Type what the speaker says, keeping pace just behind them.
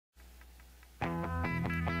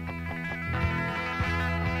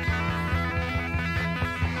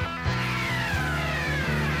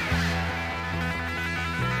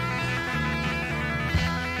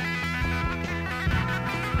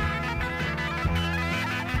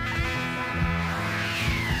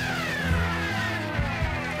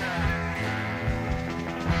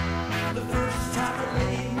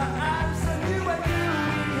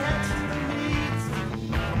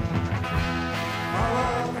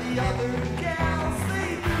the other gals,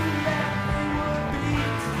 they knew that they were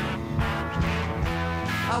beat.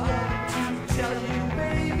 I want to tell you,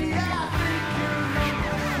 baby, I think you're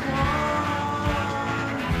number one.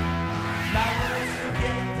 Now let's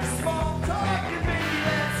forget the small talk and baby,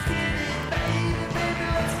 let's get it, baby, baby,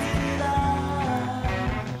 let's get it on.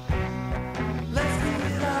 Let's get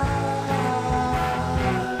it on.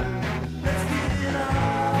 Let's get it on.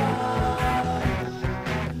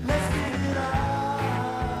 Let's get it on.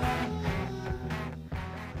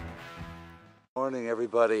 Morning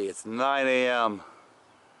everybody, it's 9 a.m.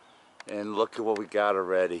 and look at what we got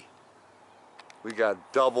already. We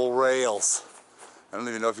got double rails. I don't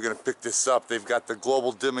even know if you're going to pick this up. They've got the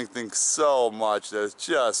global dimming thing so much that it's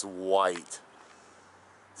just white.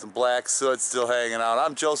 Some black soot still hanging out.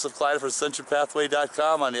 I'm Joseph Clyde for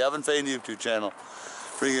AscensionPathway.com on the Evan Fain YouTube channel,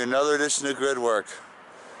 bringing you another edition of Grid Work.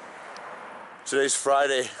 Today's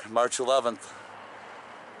Friday, March 11th.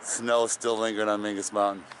 Snow is still lingering on Mingus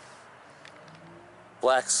Mountain.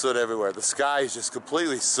 Black soot everywhere. The sky is just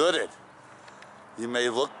completely sooted. You may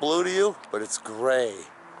look blue to you, but it's gray.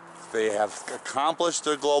 They have accomplished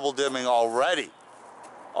their global dimming already.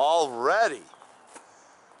 Already.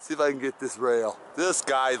 See if I can get this rail. This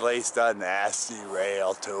guy laced a nasty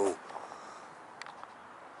rail too.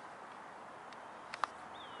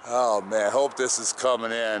 Oh man, I hope this is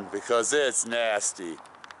coming in because it's nasty.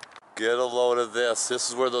 Get a load of this. This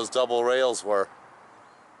is where those double rails were.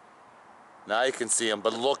 Now you can see them,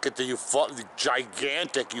 but look at the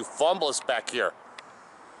gigantic euphumulus back here.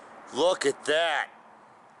 Look at that.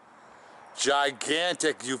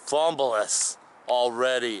 Gigantic euphumulus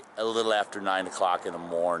already a little after 9 o'clock in the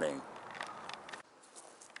morning.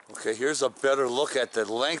 Okay, here's a better look at the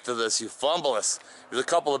length of this euphumulus. There's a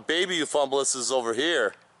couple of baby euphumuluses over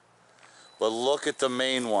here, but look at the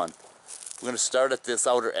main one. We're going to start at this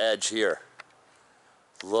outer edge here.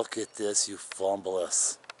 Look at this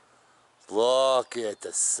euphumulus. Look at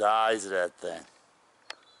the size of that thing.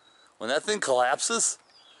 When that thing collapses,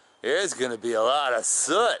 there's going to be a lot of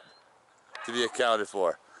soot to be accounted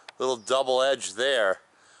for. Little double edge there,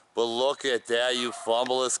 but look at that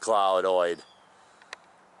euphumulus cloudoid.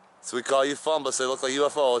 So we call euphumulus, they look like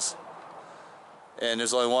UFOs. And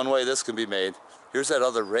there's only one way this can be made. Here's that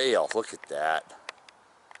other rail, look at that.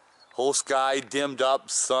 Whole sky dimmed up,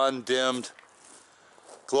 sun dimmed.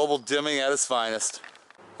 Global dimming at its finest.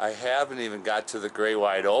 I haven't even got to the great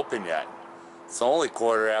wide open yet. It's only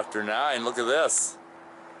 9:15. Look at this.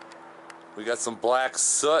 We got some black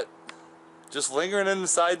soot just lingering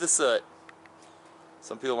inside the soot.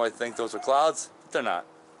 Some people might think those are clouds, but they're not.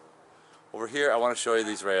 Over here, I want to show you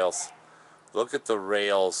these rails. Look at the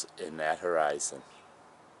rails in that horizon.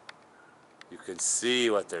 You can see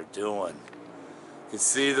what they're doing. You can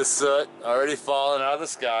see the soot already falling out of the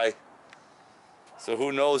sky. So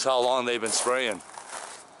who knows how long they've been spraying.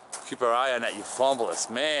 Keep our eye on that euphumulus.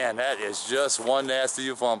 Man, that is just one nasty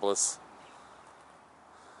euphumulus.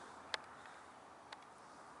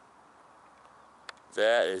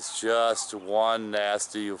 That is just one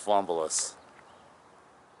nasty euphumulus.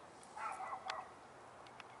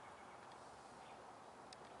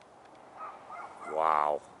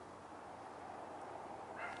 Wow.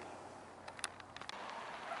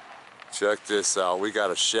 Check this out. We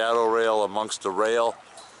got a shadow rail amongst the rail.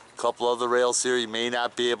 A couple other rails here you may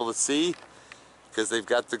not be able to see because they've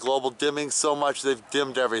got the global dimming so much they've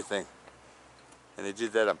dimmed everything. And they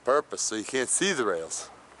did that on purpose so you can't see the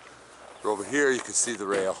rails. But over here you can see the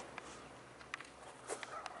rail.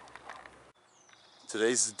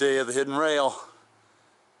 Today's the day of the hidden rail.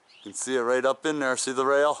 You can see it right up in there. See the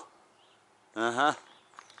rail? Uh-huh.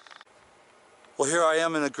 Well, here I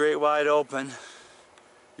am in a great wide open.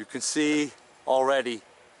 You can see already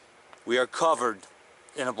we are covered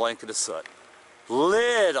in a blanket of soot.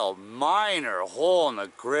 Little minor hole in the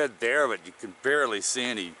grid there, but you can barely see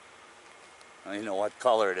any. I don't even know what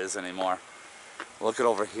color it is anymore. Look at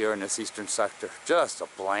over here in this eastern sector. Just a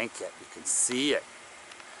blanket. You can see it.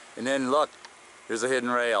 And then look, there's a hidden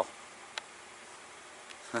rail.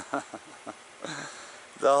 The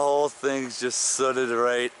whole thing's just sooted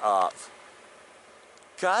right up.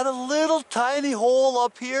 Got a little tiny hole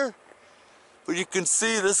up here, but you can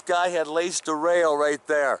see this guy had laced a rail right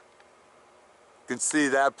there. You can see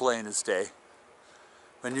that plain as day.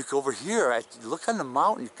 When you go over here, look on the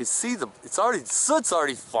mountain, you can see soot's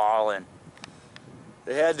already falling.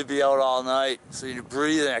 They had to be out all night, so you're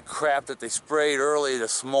breathing that crap that they sprayed early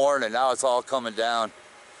this morning. Now it's all coming down.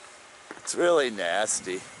 It's really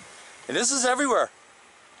nasty. And this is everywhere.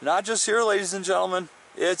 Not just here, ladies and gentlemen.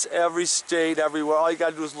 It's every state, everywhere. All you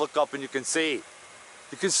gotta do is look up and you can see.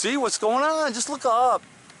 You can see what's going on. Just look up.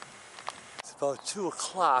 If about 2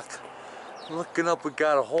 o'clock. Looking up, we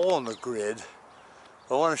got a hole in the grid.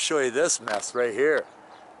 I want to show you this mess right here.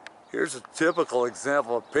 Here's a typical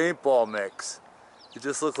example of paintball mix. It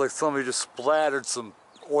just looks like somebody just splattered some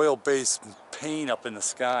oil-based paint up in the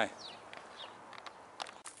sky.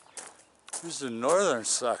 Here's the northern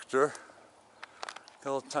sector.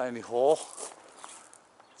 Got a little tiny hole.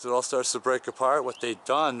 As it all starts to break apart, what they've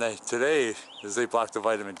done today is they blocked the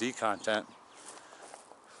vitamin D content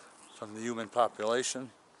from the human population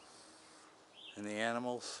and the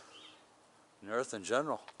animals and Earth in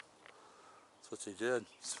general. That's what they did.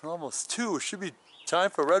 It's almost 2. It should be time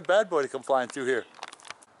for a red bad boy to come flying through here.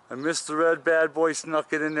 I missed the red bad boy,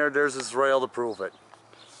 snuck it in there. There's his rail to prove it.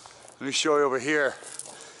 Let me show you over here.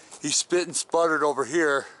 He spit and sputtered over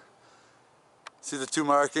here. See the 2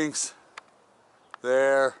 markings?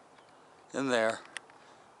 There and there.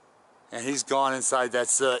 And he's gone inside that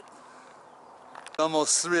soot.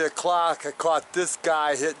 Almost 3 o'clock, I caught this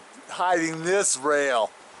guy hiding this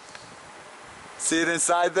rail. See it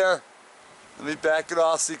inside there? Let me back it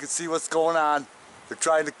off so you can see what's going on. They're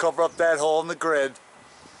trying to cover up that hole in the grid.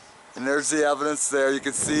 And there's the evidence there. You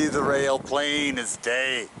can see the rail plain as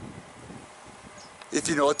day. If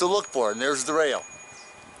you know what to look for, and there's the rail.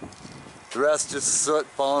 The rest just soot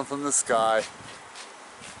falling from the sky.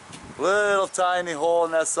 Little tiny hole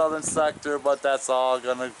in that southern sector, but that's all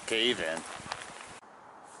gonna cave in.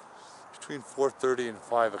 Between 4:30 and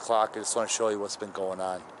 5 o'clock, I just want to show you what's been going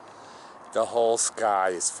on. The whole sky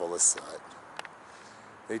is full of soot.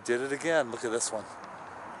 They did it again. Look at this one.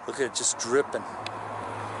 Look at it just dripping.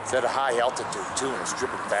 It's at a high altitude too, and it's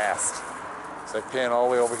dripping fast. So I pan all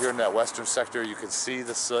the way over here in that western sector, you can see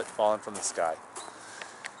the soot falling from the sky.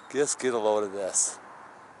 Just get a load of this.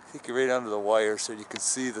 Take it right under the wire so you can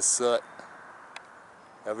see the soot.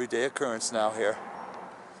 Everyday occurrence now here.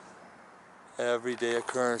 Everyday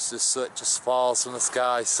occurrence. This soot just falls from the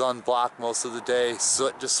sky. Sun blocked most of the day.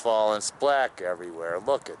 Soot just falling. It's black everywhere.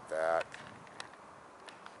 Look at that.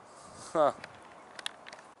 Huh.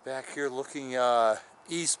 Back here looking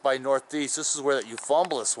east by northeast. This is where that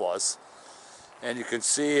Euphumbalus was. And you can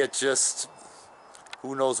see it just,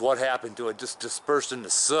 who knows what happened to it, just dispersed into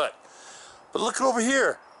soot. But look over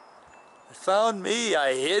here. I found me a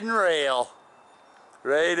hidden rail.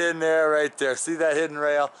 Right in there, right there. See that hidden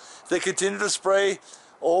rail? They continue to spray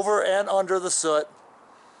over and under the soot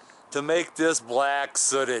to make this black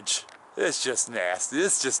sootage. It's just nasty.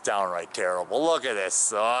 It's just downright terrible. Look at this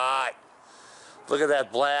soot. Look at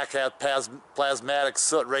that black, that plasmatic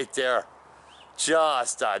soot right there.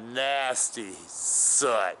 Just a nasty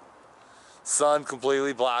soot. Sun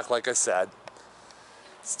completely blocked, like I said.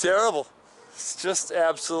 It's terrible. It's just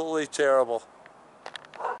absolutely terrible.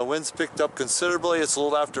 The wind's picked up considerably. It's a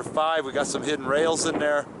little after 5. We got some hidden rails in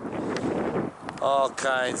there. All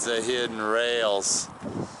kinds of hidden rails.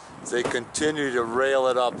 They continue to rail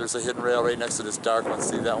it up. There's a hidden rail right next to this dark one.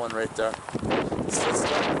 See that one right there? It's just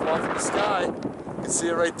starting to fall from the sky. You can see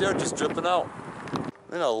it right there, just dripping out.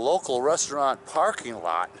 In a local restaurant parking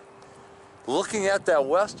lot, looking at that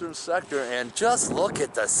western sector, and just look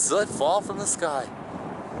at the soot fall from the sky.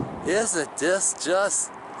 Isn't this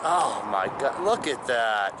just, oh my God, look at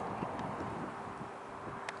that.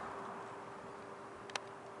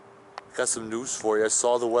 Got some news for you. I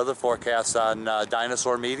saw the weather forecast on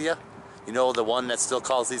Dinosaur Media. You know, the one that still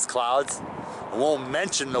calls these clouds. I won't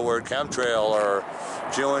mention the word chemtrail or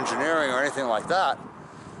geoengineering or anything like that.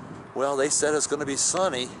 Well, they said it's going to be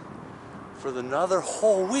sunny for another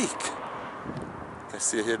whole week. I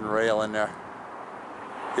see a hidden rail in there.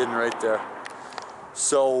 Hidden right there.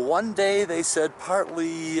 So one day they said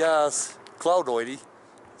partly cloudoidy,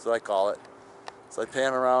 that's what I call it. So I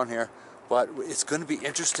pan around here. But it's going to be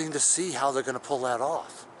interesting to see how they're going to pull that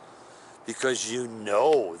off. Because you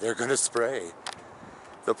know they're going to spray.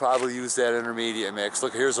 They'll probably use that intermediate mix.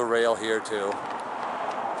 Look, here's a rail here too.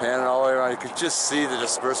 Panning all the way around, you can just see the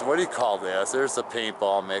dispersion. What do you call this? There's the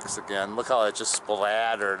paintball mix again. Look how it just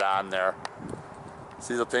splattered on there.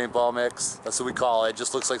 See the paintball mix? That's what we call it. It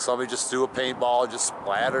just looks like somebody just threw a paintball and just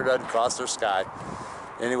splattered it across their sky.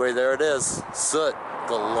 Anyway, there it is. Soot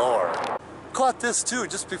galore. Caught this too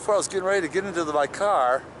just before I was getting ready to get into my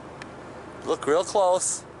car. Look real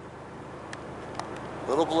close. A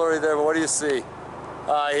little blurry there, but what do you see?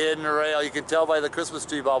 Hidden rail. You can tell by the Christmas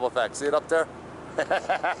tree bulb effect. See it up there?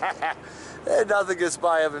 Hey, nothing gets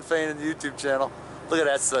by having fame in the YouTube channel. Look at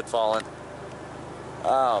that soot falling.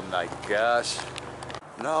 Oh my gosh.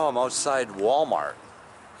 Now I'm outside Walmart.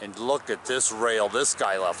 And look at this rail this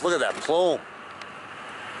guy left. Look at that plume.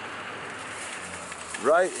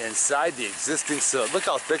 Right inside the existing soot. Look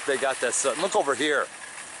how thick they got that soot. And look over here.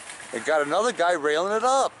 They got another guy railing it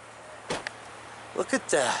up. Look at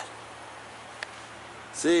that.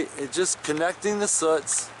 See, it's just connecting the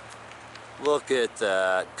soots. Look at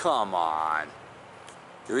that. Come on.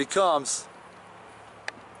 Here he comes.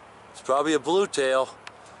 It's probably a blue tail.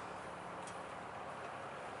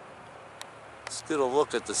 Let's get a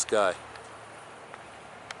look at this guy.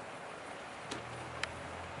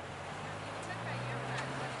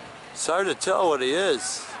 It's hard to tell what he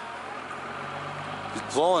is.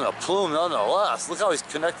 He's blowing a plume nonetheless. Look how he's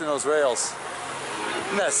connecting those rails.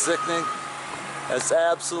 Isn't that sickening? That's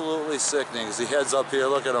absolutely sickening as he heads up here.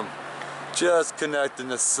 Look at him. Just connecting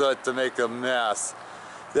the soot to make a mess.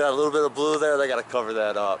 Got a little bit of blue there. They got to cover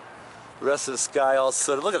that up. The rest of the sky all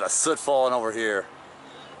soot. Look at the soot falling over here.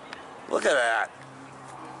 Look at that.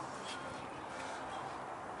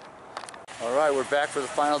 Alright, we're back for the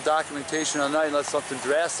final documentation of the night unless something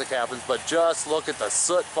drastic happens, but just look at the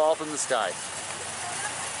soot fall from the sky.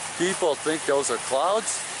 People think those are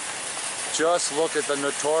clouds. Just look at the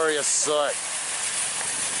notorious soot.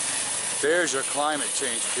 There's your climate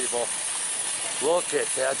change, people. Look at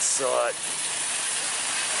that soot.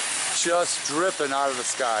 Just dripping out of the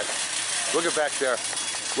sky. Look at back there.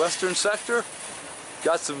 Western sector,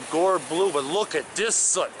 got some gore blue, but look at this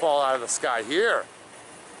soot fall out of the sky here.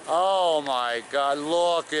 Oh my God,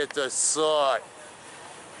 look at the soot.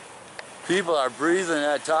 People are breathing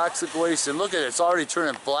that toxic waste, and look at it, it's already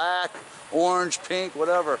turning black, orange, pink,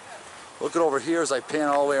 whatever. Look at over here as I pan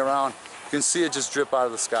all the way around. You can see it just drip out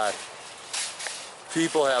of the sky.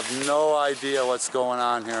 People have no idea what's going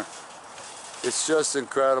on here. It's just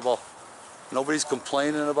incredible. Nobody's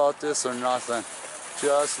complaining about this or nothing.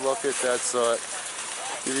 Just look at that soot.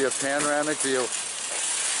 Give you a panoramic view.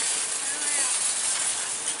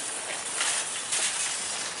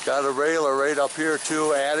 Got a railer right up here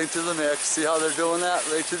too, adding to the mix. See how they're doing that?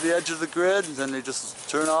 Right to the edge of the grid, and then they just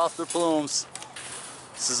turn off their plumes.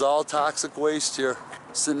 This is all toxic waste here,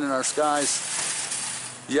 sitting in our skies.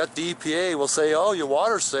 Yet the EPA will say, oh, your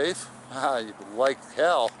water's safe. Like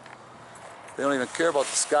hell. They don't even care about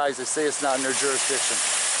the skies. They say it's not in their jurisdiction.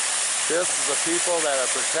 This is the people that are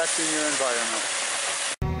protecting your environment.